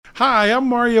Hi, I'm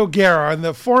Mario Guerra. I'm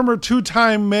the former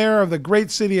two-time mayor of the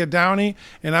great city of Downey,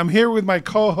 and I'm here with my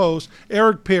co-host,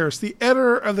 Eric Pierce, the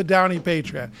editor of the Downey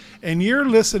Patriot. And you're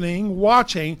listening,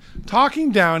 watching,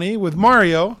 Talking Downey with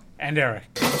Mario and Eric.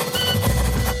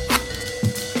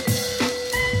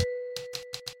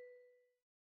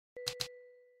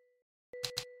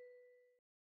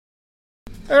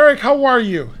 Eric, how are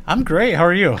you? I'm great. How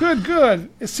are you? Good, good.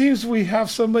 It seems we have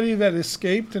somebody that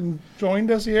escaped and joined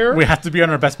us here. We have to be on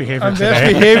our best behavior today.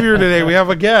 Best behavior today. We have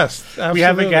a guest. Absolutely. We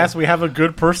have a guest. We have a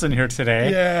good person here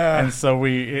today. Yeah. And so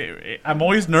I'm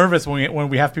always nervous when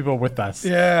we have people with us.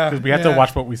 Yeah. Because we have to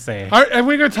watch what we say. Are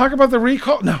we going to talk about the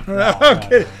recall? No, I'm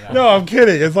kidding. No, I'm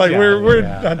kidding. It's like we're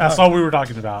That's all we were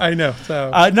talking about. I know.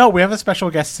 So no, we have a special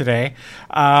guest today.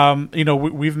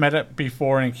 We've met it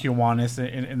before in Kiwanis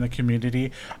in the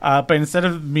community. But instead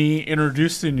of me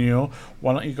introducing you,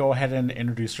 why don't you go ahead and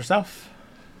introduce yourself?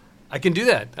 I can do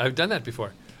that. I've done that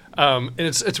before. And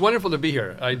it's wonderful to be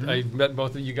here. I met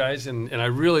both of you guys, and I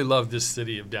really love this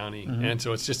city of Downey. And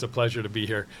so it's just a pleasure to be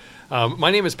here. My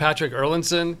name is Patrick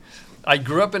Erlandson. I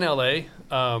grew up in L.A.,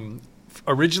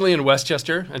 originally in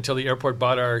Westchester until the airport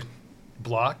bought our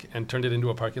block and turned it into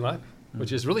a parking lot,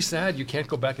 which is really sad. You can't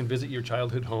go back and visit your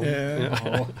childhood home.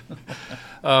 Yeah.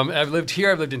 I've lived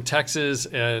here. I've lived in Texas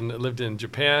and lived in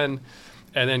Japan,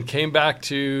 and then came back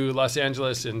to Los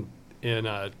Angeles in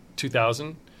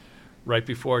 2000, right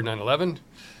before 9/11,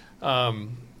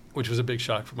 which was a big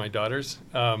shock for my daughters.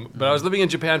 But I was living in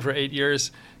Japan for 8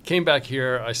 years, came back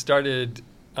here. I started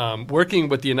working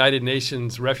with the United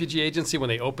Nations Refugee Agency when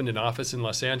they opened an office in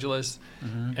Los Angeles,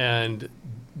 and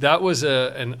that was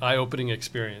an eye-opening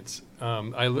experience.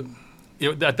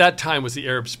 At that time was the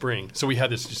Arab Spring, so we had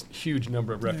this just huge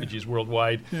number of refugees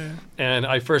worldwide. Yeah. And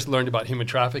I first learned about human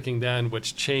trafficking then,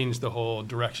 which changed the whole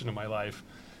direction of my life.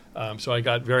 So I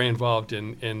got very involved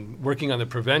in working on the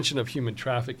prevention of human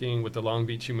trafficking with the Long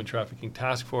Beach Human Trafficking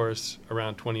Task Force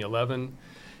around 2011.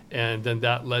 And then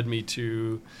that led me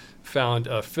to found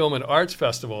a film and arts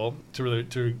festival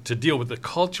to deal with the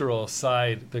cultural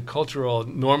side, the cultural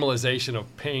normalization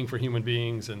of paying for human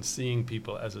beings and seeing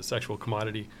people as a sexual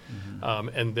commodity.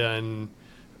 And then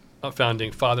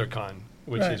founding Fathercon,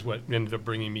 which is what ended up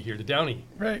bringing me here to Downey.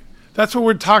 Right. That's what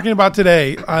we're talking about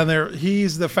today.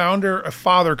 He's the founder of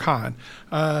Fathercon.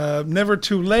 Never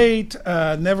too late,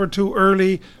 never too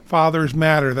early. Fathers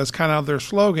matter. That's kind of their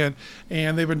slogan.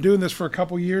 And they've been doing this for a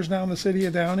couple years now in the city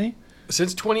of Downey.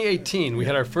 Since 2018. We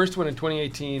had our first one in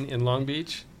 2018 in Long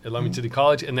Beach at Long Beach City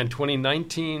College, and then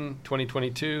 2019,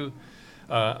 2022,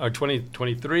 or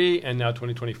 2023, and now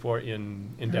 2024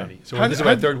 in Downey. So this is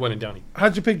my third one in Downey.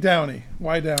 How'd you pick Downey?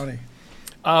 Why Downey?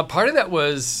 Part of that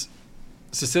was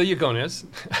Cecilia Gomez,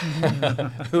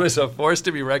 who is a force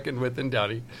to be reckoned with in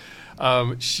Downey.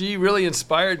 She really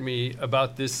inspired me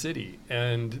about this city.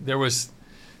 And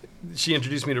she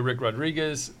introduced me to Rick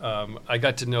Rodriguez. I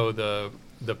got to know the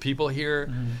people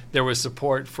here. There was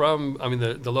support from,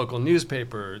 the local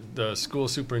newspaper, the school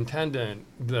superintendent,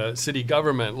 the city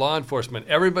government, law enforcement.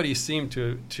 Everybody seemed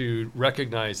to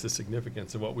recognize the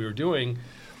significance of what we were doing.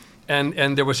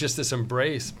 And there was just this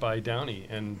embrace by Downey.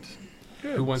 And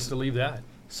who wants to leave that?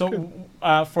 So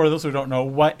for those who don't know,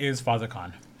 what is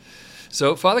Fathercon?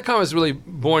 So Fathercon was really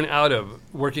born out of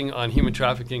working on human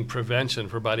trafficking prevention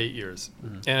for about 8 years.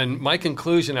 And my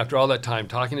conclusion after all that time,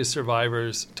 talking to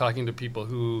survivors, talking to people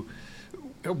who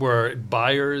were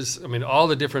buyers, all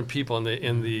the different people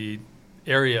in the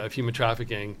area of human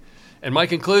trafficking, and my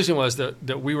conclusion was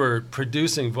that we were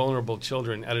producing vulnerable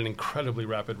children at an incredibly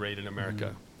rapid rate in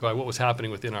America by what was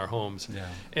happening within our homes. Yeah.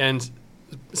 And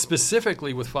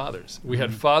specifically with fathers. We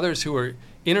had fathers who were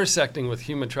intersecting with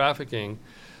human trafficking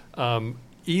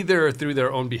either through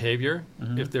their own behavior,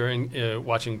 if they're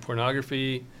watching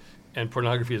pornography, and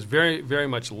pornography is very, very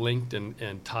much linked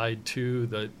and tied to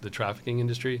the trafficking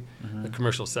industry, the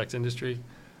commercial sex industry,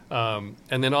 and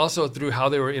then also through how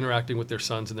they were interacting with their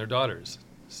sons and their daughters.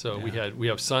 So we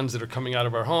have sons that are coming out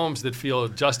of our homes that feel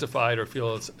justified or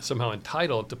feel somehow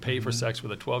entitled to pay for sex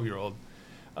with a 12-year-old,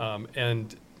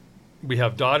 and we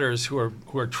have daughters who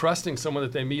are trusting someone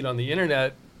that they meet on the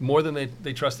internet more than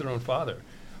they trust their own father.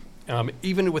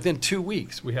 Even within 2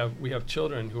 weeks, we have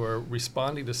children who are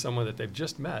responding to someone that they've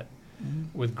just met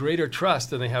with greater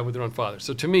trust than they have with their own father.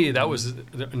 So to me, that was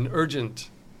an urgent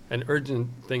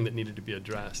thing that needed to be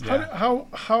addressed.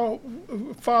 How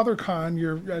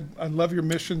Fathercon? I love your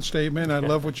mission statement. I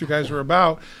love what you guys are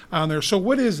about on there. So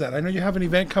what is that? I know you have an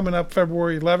event coming up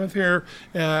February 11th here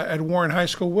at Warren High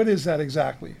School. What is that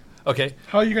exactly? Okay.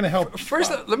 How are you going to help?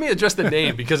 First, let me address the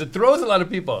name because it throws a lot of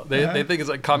people. They think it's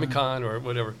like Comic-Con or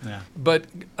whatever. Yeah. But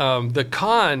the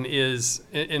con is,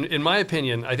 in my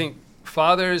opinion, I think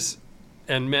fathers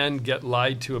and men get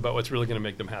lied to about what's really going to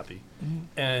make them happy.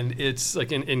 And it's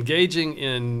like engaging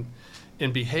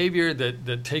in behavior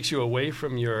that takes you away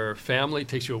from your family,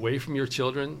 takes you away from your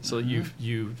children, so that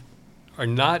you are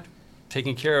not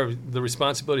taking care of the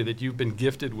responsibility that you've been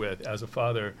gifted with as a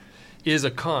father is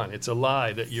a con. It's a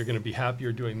lie that you're going to be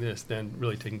happier doing this than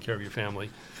really taking care of your family.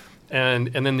 And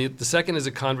then the second is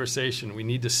a conversation. We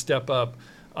need to step up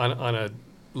on a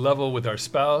level with our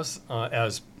spouse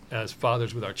as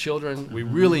fathers with our children. We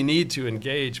really need to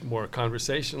engage more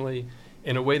conversationally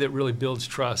in a way that really builds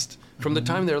trust from the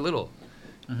time they're little.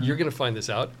 You're going to find this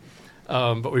out.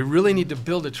 But we really need to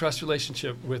build a trust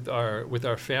relationship with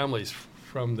our families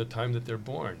from the time that they're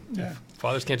born. Yeah.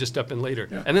 Fathers can't just step in later.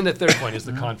 Yeah. And then the third point is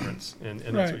the conference, and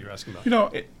that's what you're asking about. You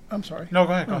know, I'm sorry. No,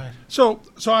 go ahead. So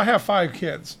I have 5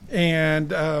 kids,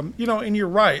 and and you're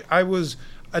right. I was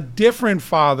a different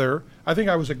father. I think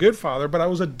I was a good father, but I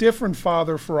was a different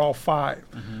father for all 5.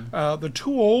 The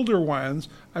 2 older ones,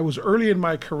 I was early in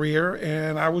my career,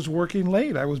 and I was working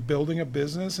late. I was building a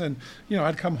business, and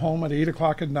I'd come home at 8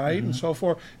 o'clock at night and so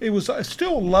forth. It was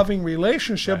still a loving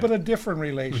relationship, but a different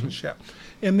relationship.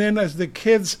 And then as the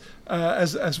kids,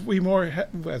 as we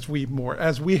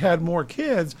had more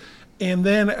kids, and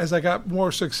then as I got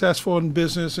more successful in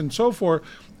business and so forth,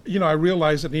 I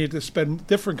realized I needed to spend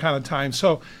different kind of time.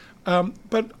 So.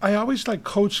 But I always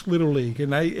coached Little League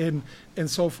and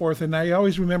so forth, and I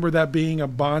always remember that being a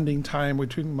bonding time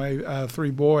between my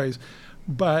 3 boys.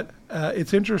 But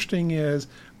it's interesting is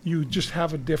you just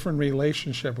have a different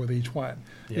relationship with each one.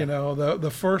 Yeah.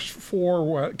 The first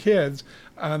 4 kids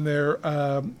on their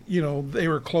they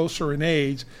were closer in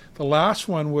age. The last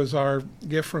one was our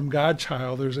gift from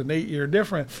Godchild. There's an 8-year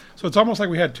difference. So it's almost like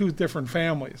we had 2 different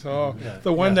families. So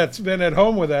the one that's been at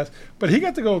home with us, but he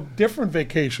got to go different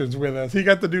vacations with us. He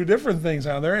got to do different things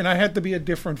on there, and I had to be a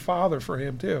different father for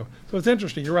him too. So it's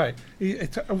interesting. You're right.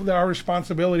 Our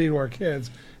responsibility to our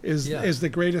kids is the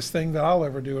greatest thing that I'll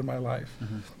ever do in my life.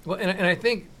 Well, and I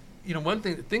think, one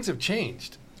thing, things have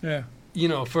changed. Yeah.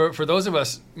 For those of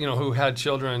us, who had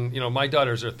children, my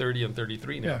daughters are 30 and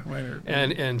 33 now. Yeah, mine are.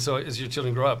 And so as your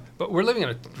children grow up, but we're living in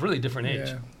a really different age.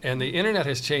 Yeah. And the internet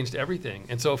has changed everything.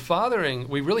 And so fathering,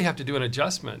 we really have to do an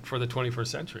adjustment for the 21st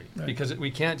century because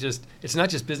we can't it's not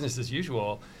just business as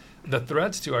usual. The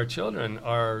threats to our children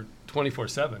are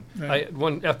 24/7. Right.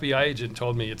 One FBI agent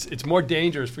told me it's more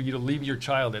dangerous for you to leave your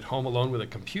child at home alone with a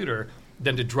computer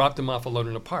than to drop them off alone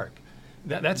in a park.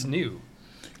 That's new.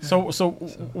 So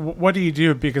what do you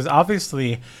do? Because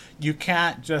obviously you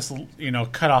can't just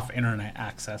cut off internet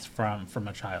access from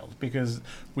a child because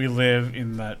we live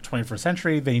in the 21st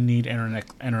century. They need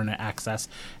internet access.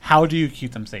 How do you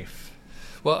keep them safe?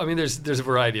 Well, I mean, there's a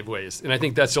variety of ways, and I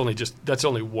think that's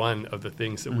only one of the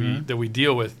things that we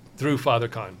deal with through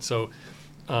Fathercon. So,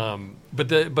 but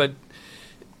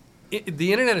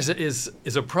the internet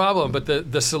is a problem, but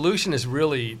the solution is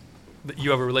really that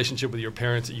you have a relationship with your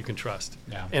parents that you can trust.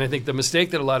 Yeah. And I think the mistake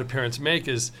that a lot of parents make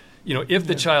is, if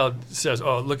the child says,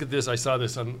 "Oh, look at this! I saw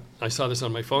this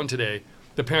on my phone today,"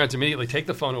 the parents immediately take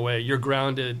the phone away. You're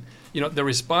grounded. The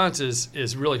response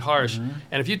is really harsh.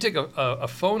 And if you take a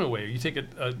phone away, or you take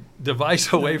a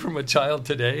device away from a child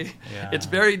today, it's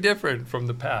very different from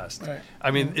the past. Right. I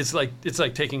mean, it's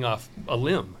like taking off a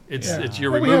limb. It's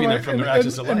you're removing them from their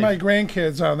access to life. And my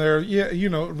grandkids on there,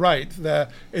 right.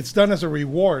 It's done as a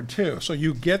reward too. So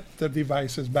you get the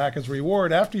devices back as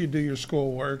reward after you do your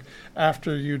schoolwork,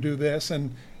 after you do this,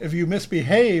 and if you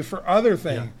misbehave for other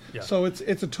things. Yeah. So it's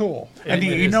a tool. And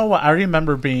you know what? I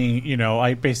remember being,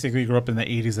 I basically grew up in the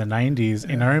 80s and 90s,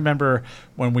 and I remember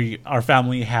when our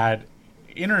family had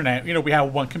internet, we had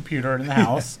one computer in the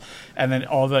house, and then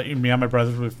me and my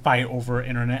brothers would fight over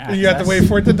internet access. You have to wait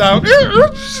for it to down. We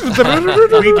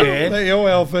did. The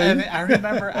AOL thing. And I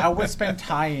remember I would spend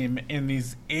time in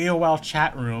these AOL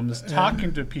chat rooms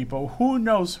talking to people, who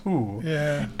knows who.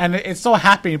 Yeah. And it's so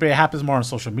happening, but it happens more on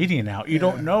social media now. You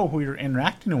don't know who you're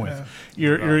interacting with.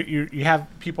 You have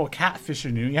people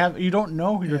catfishing you. You don't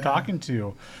know who you're talking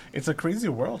to. It's a crazy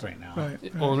world right now.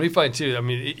 Right. Well, and we find too, I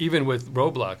mean, even with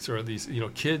Roblox or these,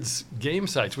 kids game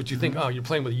sites, which you think, oh, you're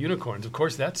playing with unicorns. Of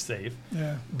course, that's safe.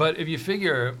 Yeah. But if you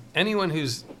figure anyone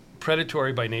who's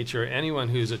predatory by nature, anyone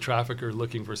who's a trafficker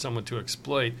looking for someone to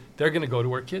exploit, they're going to go to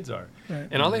where kids are. Right.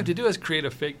 And all they have to do is create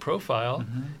a fake profile.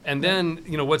 And then,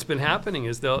 what's been happening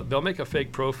is they'll make a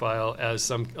fake profile as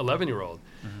some 11-year-old.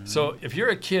 So if you're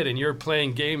a kid and you're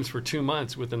playing games for 2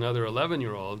 months with another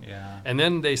 11-year-old, and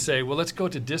then they say, well, let's go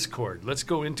to Discord. Let's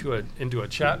go into a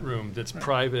chat room that's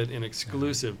private and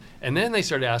exclusive. And then they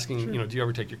start asking, do you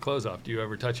ever take your clothes off? Do you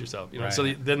ever touch yourself?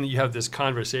 So then you have this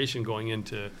conversation going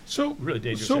into really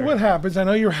dangerous So area. what happens? I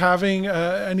know you're having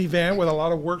an event with a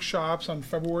lot of workshops on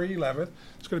February 11th.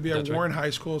 It's going to be at Warren High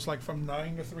School. It's like from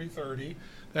 9 to 3:30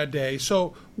 that day.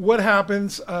 So what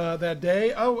happens that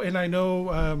day? Oh, and I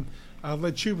know I'll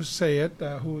let you say it,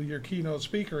 who your keynote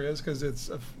speaker is, because it's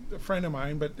a friend of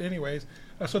mine. But anyways,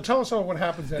 so tell us all what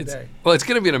happens that day. Well, it's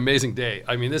going to be an amazing day.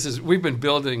 I mean, we've been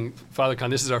building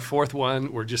Fathercon. This is our 4th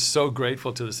one. We're just so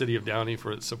grateful to the city of Downey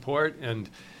for its support, and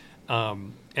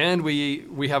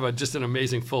we have just an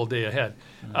amazing full day ahead.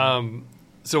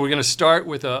 So we're going to start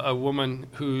with a woman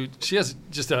who she has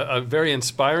just a very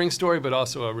inspiring story, but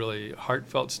also a really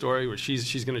heartfelt story where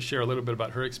she's going to share a little bit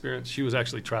about her experience. She was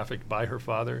actually trafficked by her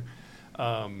father,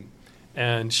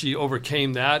 and she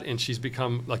overcame that, and she's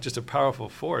become like just a powerful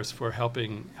force for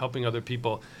helping other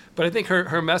people. But I think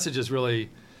her message is really,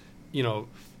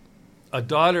 a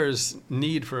daughter's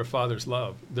need for a father's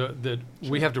love. That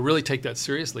we have to really take that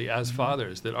seriously as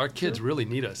fathers. That our kids really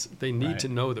need us. They need to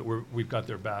know that we've got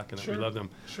their back and that we love them.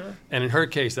 Sure. And in her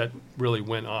case, that really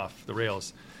went off the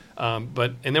rails. And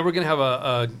then we're going to have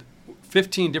a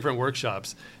 15 different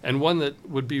workshops, and one that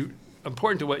would be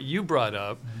important to what you brought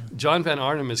up. John Van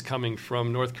Arnhem is coming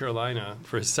from North Carolina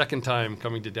for his 2nd time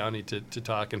coming to Downey to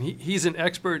talk, and he's an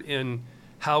expert in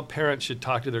how parents should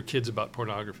talk to their kids about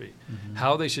pornography,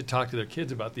 how they should talk to their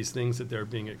kids about these things that they're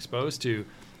being exposed to.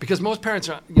 Because most parents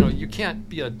are, you can't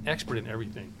be an expert in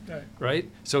everything, right?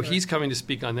 So he's coming to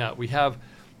speak on that. We have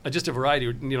just a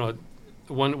variety.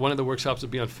 One of the workshops will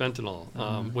be on fentanyl,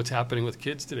 what's happening with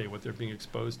kids today, what they're being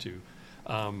exposed to.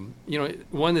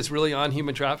 One that's really on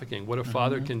human trafficking, what a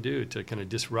father can do to kind of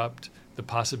disrupt the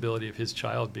possibility of his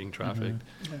child being trafficked.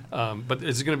 But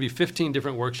there's going to be 15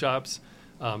 different workshops.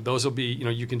 Those will be,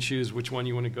 you can choose which one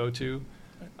you want to go to,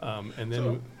 and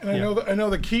then. I know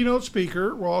the keynote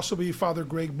speaker will also be Father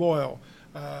Greg Boyle.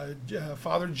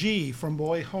 Father G from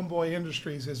Homeboy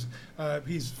Industries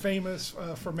he's famous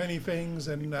for many things,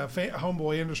 and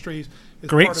Homeboy Industries is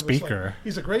great part of his speaker. life.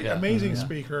 He's a great, amazing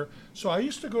speaker. So I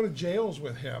used to go to jails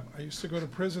with him. I used to go to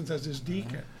prisons as his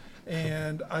deacon.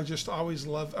 And I just always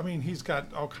loved. I mean, he's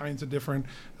got all kinds of different,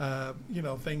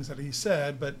 things that he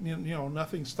said, but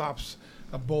nothing stops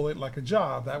a bullet like a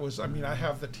job. That was. I mean, I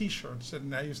have the T-shirts,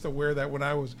 and I used to wear that when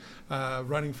I was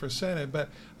running for Senate. But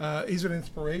he's an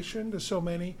inspiration to so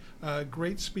many.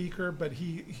 Great speaker, but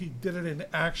he did it in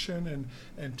action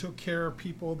and took care of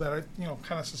people that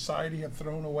kind of society had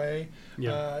thrown away,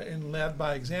 and led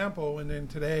by example. And then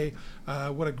today,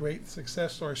 what a great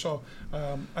success story. So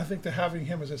I think that having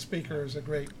him as a speaker is a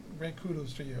great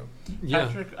kudos to you.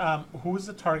 Patrick, who's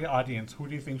the target audience? Who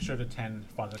do you think should attend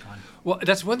Fathercon? Well,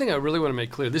 that's one thing I really want to make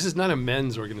clear. This is not a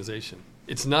men's organization.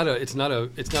 It's not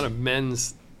a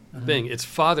men's thing. It's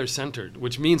father-centered,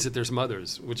 which means that there's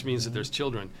mothers, which means that there's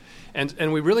children,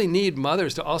 and we really need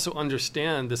mothers to also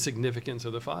understand the significance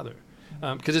of the father,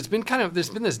 because there's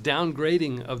been this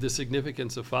downgrading of the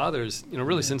significance of fathers,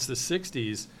 really since the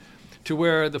 '60s. To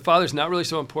where the father's not really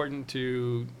so important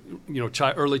to,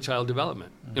 early child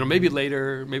development. Maybe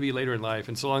later in life,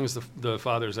 and so long as the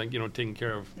father's taking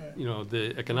care of,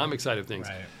 the economic side of things.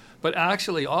 Right. But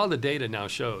actually, all the data now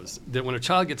shows that when a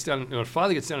father gets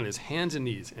down on his hands and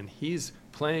knees and he's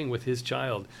playing with his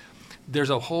child,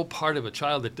 there's a whole part of a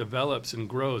child that develops and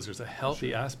grows. There's a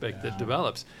healthy aspect that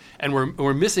develops, and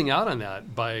we're missing out on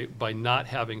that by not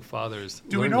having fathers.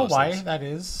 Do we know why that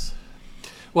is?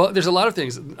 Well, there's a lot of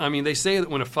things. I mean, they say that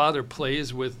when a father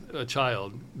plays with a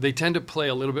child, they tend to play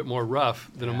a little bit more rough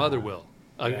than a mother will.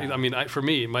 For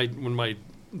me, when my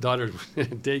daughter was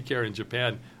in daycare in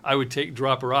Japan, I would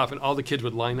drop her off, and all the kids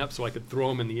would line up so I could throw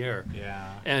them in the air.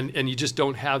 Yeah. And you just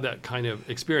don't have that kind of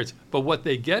experience. But what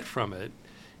they get from it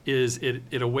is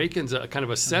it awakens a kind of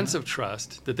a sense of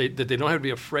trust that they don't have to be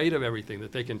afraid of everything,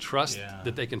 that they can trust,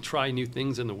 that they can try new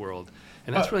things in the world.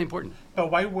 And that's really important.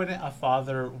 But why wouldn't a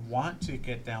father want to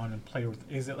get down and play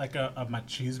with? Is it like a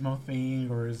machismo thing,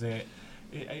 or is it?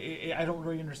 I don't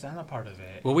really understand that part of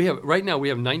it. Well, right now we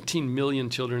have 19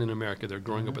 million children in America that are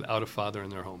growing up without a father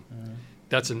in their home.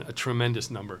 That's a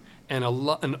tremendous number, and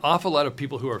an awful lot of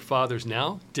people who are fathers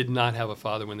now did not have a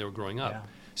father when they were growing up. Yeah.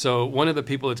 So one of the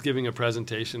people that's giving a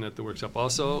presentation at the workshop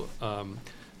also.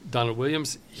 Donald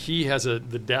Williams, he has the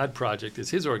Dad Project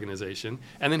is his organization,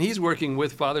 and then he's working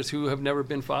with fathers who have never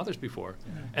been fathers before,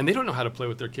 and they don't know how to play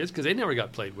with their kids because they never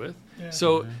got played with. Yeah.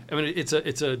 So I mean, it's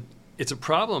it's a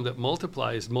problem that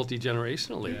multiplies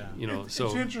multi-generationally. Yeah. You know, It's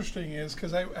interesting is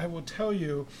because I will tell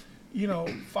you,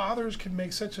 fathers can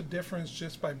make such a difference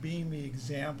just by being the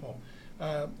example.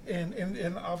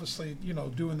 And obviously,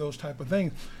 doing those type of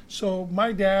things. So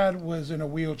my dad was in a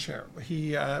wheelchair.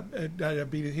 He had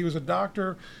diabetes. He was a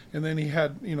doctor, and then he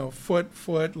had,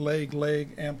 foot, leg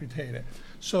amputated.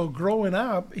 So growing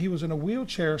up, he was in a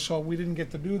wheelchair, so we didn't get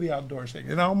to do the outdoors thing.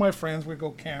 And all my friends would go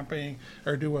camping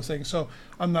or do a thing. So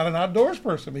I'm not an outdoors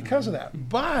person because of that.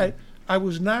 But I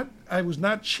was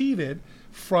not cheated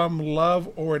from love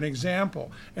or an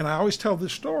example. And I always tell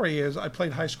this story is I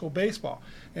played high school baseball.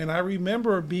 And I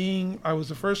remember I was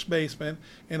the first baseman,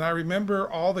 and I remember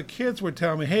all the kids would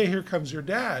tell me, hey, here comes your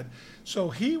dad. So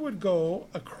he would go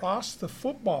across the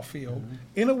football field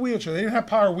in a wheelchair. They didn't have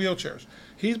power wheelchairs.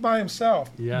 He's by himself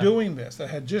doing this. I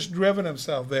had just driven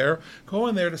himself there,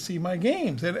 going there to see my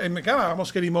games. And God, I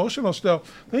almost get emotional still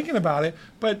thinking about it.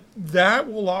 But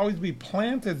that will always be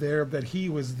planted there that he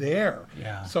was there.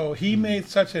 Yeah. So he made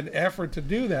such an effort to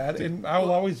do that, and I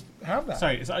will always have that.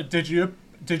 Sorry, so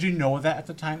did you know that at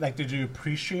the time? Like, did you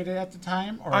appreciate it at the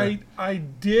time? Or I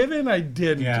did and I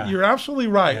didn't. Yeah. You're absolutely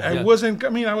right. Yeah. I wasn't. I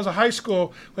mean, I was a high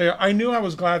school player. I knew I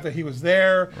was glad that he was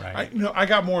there. Right. I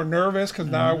got more nervous because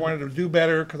now I wanted to do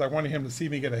better because I wanted him to see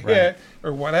me get a hit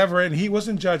or whatever. And he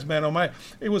wasn't judgmental.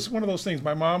 It was one of those things.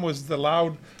 My mom was the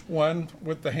loud one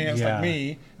with the hands like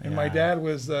me, and my dad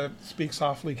was the speak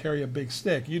softly, carry a big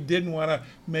stick. You didn't want to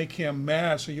make him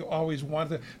mad, so you always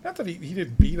wanted. Not that he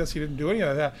didn't beat us. He didn't do any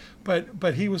of that.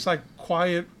 But he was like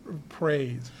quiet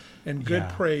praise and good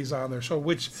praise on there. So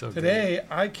today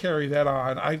I carry that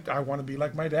on. I want to be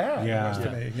like my dad was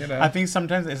to me. I think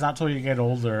sometimes it's not until you get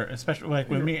older, especially like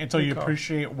with me, until you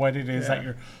appreciate what it is that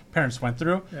your parents went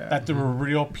through, that there were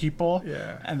real people,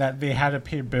 and that they had to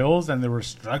pay bills and they were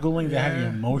struggling. They had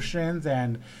emotions,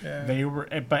 and they were.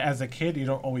 But as a kid, you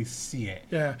don't always see it.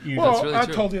 Yeah. That's really I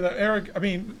true. told you that, Eric. I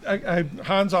mean,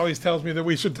 Hans always tells me that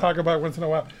we should talk about it once in a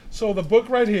while. So the book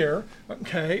right here,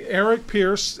 okay, Eric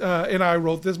Pierce and I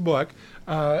wrote this book.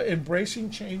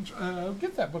 Embracing Change.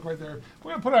 Get that book right there.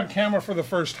 We're going to put it on camera for the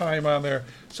first time on there.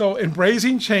 So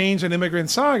Embracing Change, an Immigrant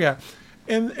Saga.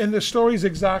 And the story is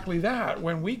exactly that.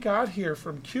 When we got here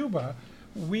from Cuba,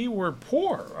 we were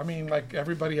poor. I mean, like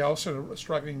everybody else, a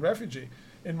struggling refugee.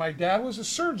 And my dad was a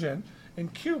surgeon in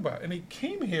Cuba. And he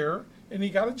came here and he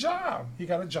got a job. He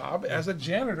got a job as a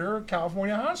janitor at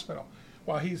California Hospital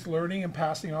while he's learning and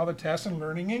passing all the tests and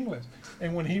learning English.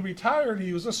 And when he retired,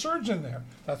 he was a surgeon there.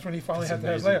 That's when he finally had to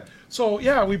have that. So,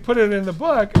 we put it in the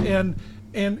book. And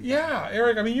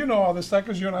Eric, I mean, you know all this stuff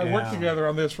because you and I worked together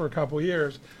on this for a couple of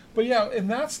years. But and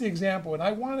that's the example. And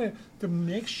I wanted to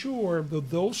make sure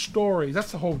that those stories,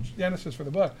 that's the whole genesis for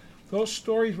the book, those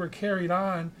stories were carried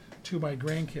on to my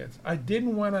grandkids. I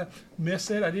didn't want to miss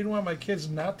it. I didn't want my kids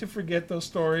not to forget those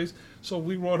stories. So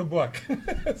we wrote a book.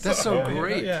 That's so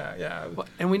great. Yeah. Well,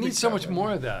 and we need so much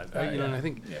more of that. And I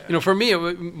think, for me,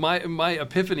 my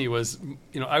epiphany was,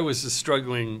 I was a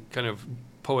struggling kind of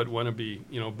poet wannabe,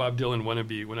 Bob Dylan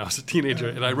wannabe when I was a teenager.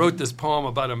 And I wrote this poem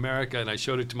about America, and I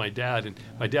showed it to my dad. And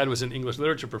my dad was an English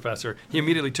literature professor. He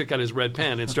immediately took out his red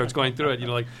pen and starts going through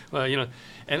it,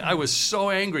 and I was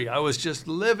so angry. I was just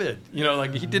livid,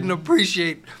 like he didn't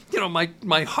appreciate,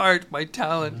 my heart, my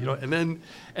talent,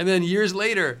 and then years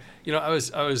later, I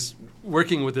was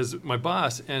working with my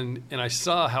boss, and I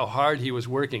saw how hard he was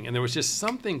working, and there was just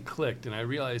something clicked, and I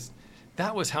realized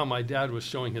that was how my dad was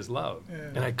showing his love,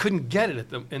 and I couldn't get it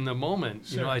in the moment.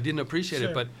 Sure. I didn't appreciate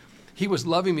it, but he was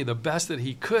loving me the best that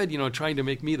he could, trying to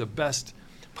make me the best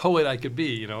poet I could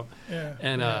be,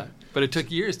 but it took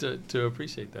years to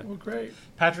appreciate that. Well, great.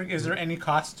 Patrick, is there any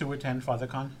cost to attend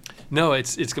Fathercon? No,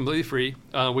 it's completely free.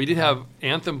 We did have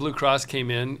Anthem Blue Cross came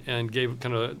in and gave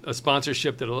kind of a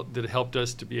sponsorship that helped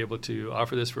us to be able to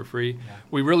offer this for free. Yeah.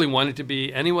 We really wanted to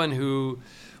be anyone who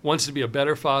wants to be a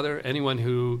better father, anyone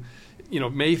who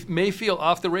may feel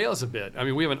off the rails a bit. I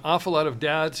mean, we have an awful lot of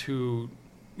dads who,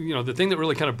 the thing that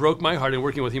really kind of broke my heart in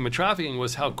working with human trafficking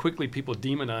was how quickly people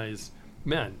demonize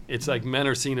men. It's like men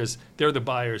are seen as they're the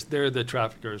buyers, they're the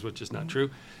traffickers, which is not true.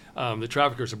 The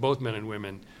traffickers are both men and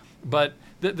women. But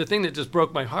the thing that just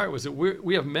broke my heart was that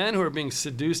we have men who are being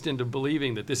seduced into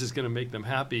believing that this is going to make them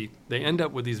happy. They end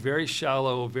up with these very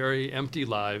shallow, very empty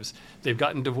lives. They've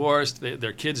gotten divorced.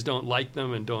 Their kids don't like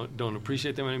them and don't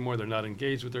appreciate them anymore. They're not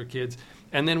engaged with their kids.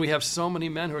 And then we have so many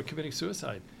men who are committing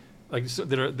suicide,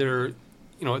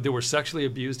 they were sexually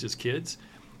abused as kids.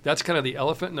 That's kind of the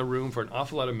elephant in the room for an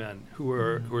awful lot of men who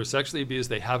are sexually abused.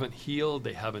 They haven't healed.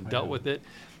 They haven't dealt with it.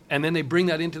 And then they bring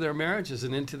that into their marriages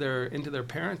and into their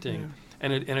parenting.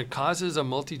 and it causes a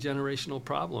multi-generational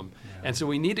problem. And so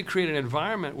we need to create an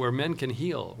environment where men can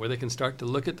heal, where they can start to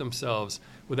look at themselves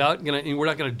without we're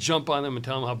not going to jump on them and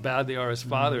tell them how bad they are as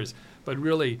fathers, but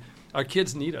really our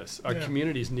kids need us, our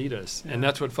communities need us, and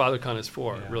that's what Fathercon is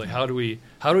for. Really, how do we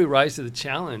rise to the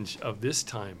challenge of this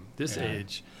time, this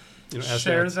age? As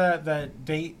Share the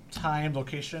date, time,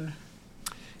 location.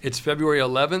 It's February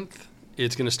 11th.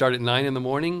 It's going to start at 9 in the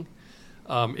morning.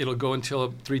 It'll go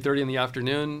until 3:30 in the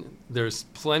afternoon. There's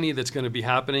plenty that's going to be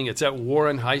happening. It's at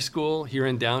Warren High School here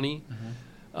in Downey.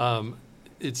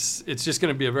 It's just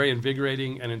going to be a very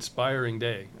invigorating and inspiring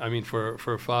day. I mean,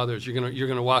 for fathers, you're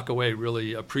gonna walk away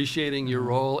really appreciating your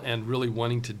role and really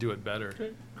wanting to do it better.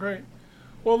 Okay, great.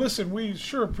 Well, listen, we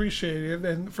sure appreciate it.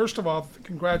 And first of all,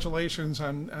 congratulations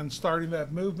on starting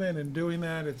that movement and doing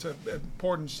that. It's an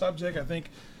important subject. I think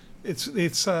it's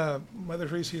Mother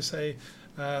Teresa say,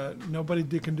 nobody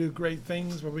can do great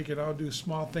things, but we can all do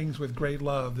small things with great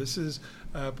love. This is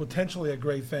potentially a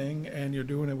great thing, and you're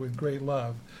doing it with great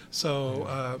love.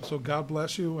 So, so God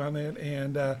bless you on it.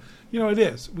 And it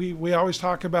is. We always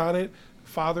talk about it.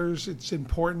 Fathers, it's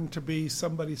important to be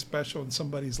somebody special in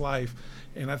somebody's life,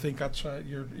 and I think that's what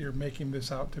you're making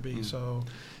this out to be. So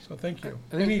thank you.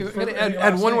 I'm going to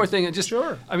add one more thing.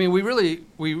 Sure. I mean,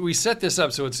 we set this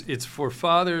up so it's for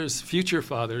fathers, future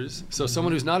fathers. So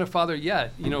someone who's not a father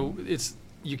yet,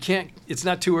 it's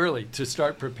not too early to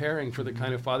start preparing for the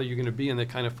kind of father you're going to be and the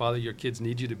kind of father your kids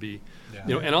need you to be.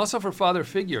 Yeah. And also for father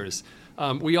figures.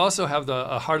 We also have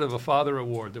the Heart of a Father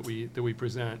Award that we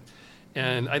present.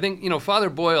 And I think, Father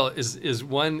Boyle is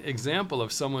one example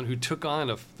of someone who took on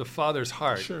the father's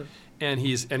heart. Sure. And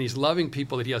he's loving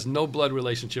people that he has no blood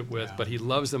relationship with, but he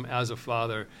loves them as a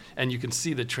father. And you can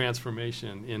see the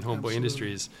transformation in Homeboy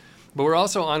Industries. But we're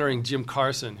also honoring Jim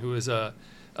Carson, who is a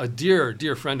dear,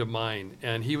 dear friend of mine.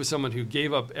 And he was someone who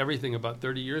gave up everything about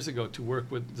 30 years ago to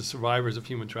work with the survivors of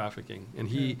human trafficking. And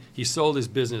he sold his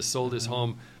business, sold his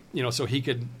home, so he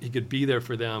could be there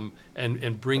for them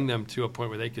and bring them to a point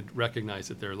where they could recognize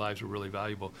that their lives were really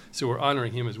valuable. So we're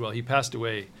honoring him as well. He passed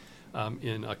away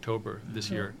in October this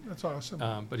year. That's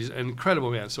awesome. But he's an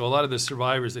incredible man. So a lot of the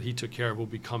survivors that he took care of will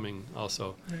be coming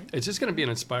also. Right. It's just going to be an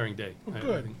inspiring day.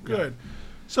 Well, good.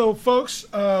 So, folks,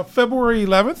 February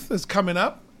 11th is coming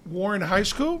up. Warren High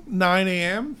School, 9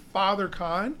 a.m.,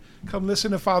 Fathercon. Come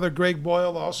listen to Father Greg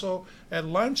Boyle also at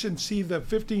lunch and see the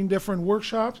 15 different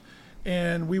workshops.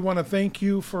 And we want to thank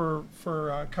you for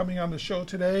coming on the show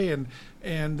today,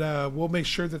 and we'll make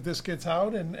sure that this gets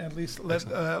out and at least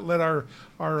let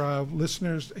our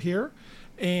listeners hear.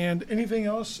 And anything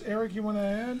else, Eric, you want to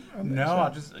add? No,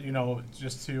 I'll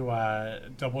just to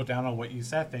double down on what you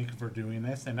said. Thank you for doing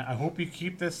this, and I hope you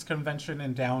keep this convention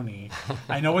in Downey.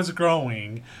 I know it's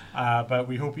growing, but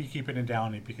we hope you keep it in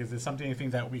Downey because it's something I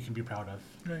think that we can be proud of.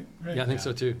 Right. Yeah, I think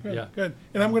so too. Good.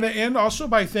 And I'm going to end also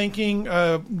by thanking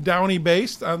Downey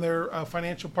Based on their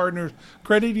financial partners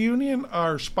credit union,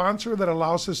 our sponsor that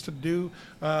allows us to do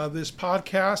this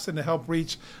podcast and to help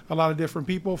reach a lot of different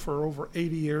people for over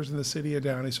 80 years in the city of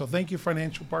Downey. So thank you,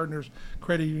 Financial Partners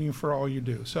Credit Union, for all you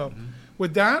do. So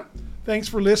with that, thanks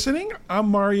for listening. I'm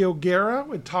Mario Guerra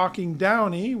with Talking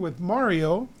Downey with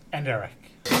Mario and Eric.